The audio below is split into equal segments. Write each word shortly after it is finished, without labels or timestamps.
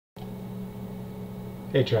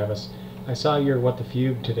Hey Travis, I saw your What the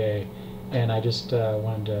Fugue today, and I just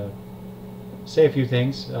wanted to say a few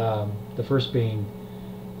things. The first being,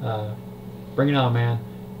 uh, bring it on, man.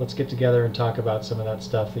 Let's get together and talk about some of that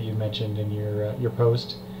stuff that you mentioned in your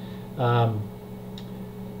post. Um,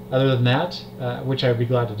 Other than that, which I would be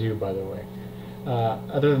glad to do, by the way.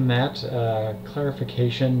 Other than that,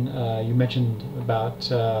 clarification. You mentioned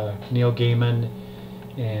about Neil Gaiman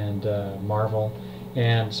and Marvel,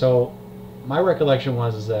 and so my recollection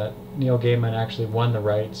was is that Neil Gaiman actually won the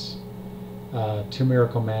rights to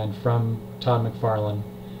Miracle Man from Todd McFarlane.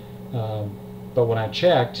 Um, but when I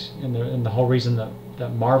checked, and the whole reason that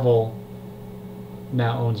Marvel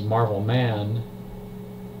now owns Marvel Man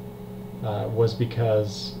was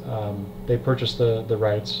because they purchased the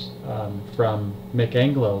rights from Mick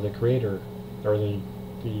Anglo, the creator, or the,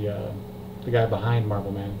 uh, the guy behind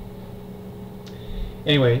Marvel Man.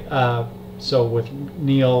 Anyway, so with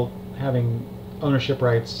Neil having ownership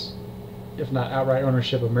rights, if not outright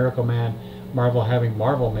ownership of Miracle Man, Marvel having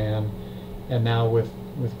Marvel Man, and now with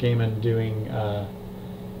Gaiman doing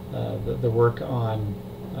the work on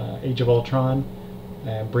Age of Ultron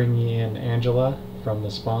and bringing in Angela from the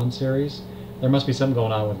Spawn series, there must be something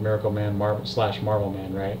going on with Miracle Man slash Marvel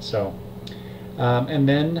Man, right? So, and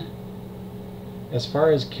then as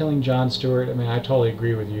far as killing Jon Stewart, I mean, I totally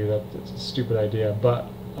agree with you that it's a stupid idea, but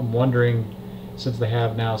I'm wondering, since they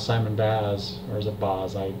have now Simon Baz, or is it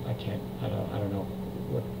Baz? I don't know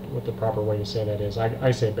what the proper way to say that is.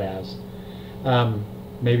 I say Baz.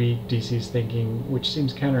 Maybe DC's thinking, which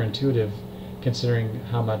seems counterintuitive, considering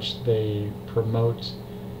how much they promote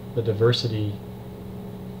the diversity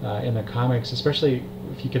in the comics, especially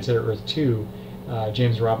if you consider Earth 2.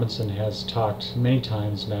 James Robinson has talked many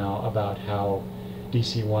times now about how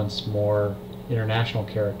DC wants more international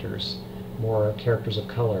characters, more characters of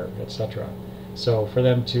color, etc. So for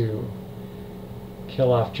them to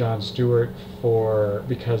kill off Jon Stewart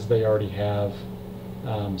because they already have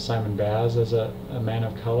Simon Baz as a man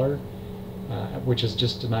of color, which is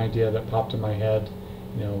just an idea that popped in my head.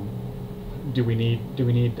 You know, do we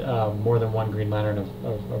need more than one Green Lantern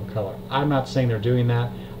of color? I'm not saying they're doing that.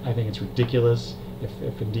 I think it's ridiculous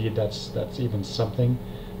if indeed that's even something.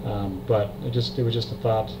 But it was just a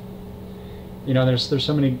thought. You know, there's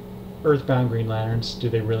so many Earthbound Green Lanterns. Do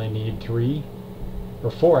they really need 3 or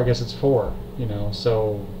 4? I guess it's 4. You know,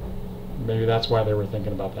 so maybe that's why they were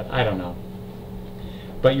thinking about that. I don't know.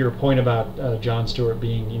 But your point about Jon Stewart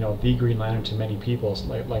being, you know, the Green Lantern to many people,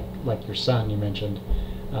 like your son you mentioned,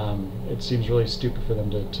 it seems really stupid for them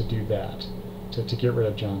to do that, to get rid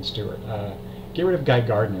of Jon Stewart. Get rid of Guy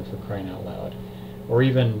Gardner, for crying out loud. Or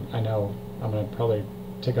even, I know I'm going to probably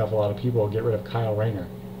tick off a lot of people, get rid of Kyle Rayner.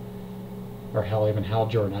 Or hell, even Hal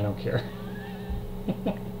Jordan, I don't care.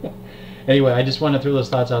 Anyway, I just want to throw those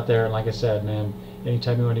thoughts out there, and like I said, man,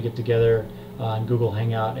 anytime you want to get together on Google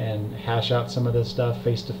Hangout and hash out some of this stuff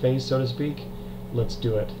face to face, so to speak, let's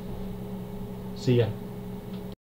do it. See ya.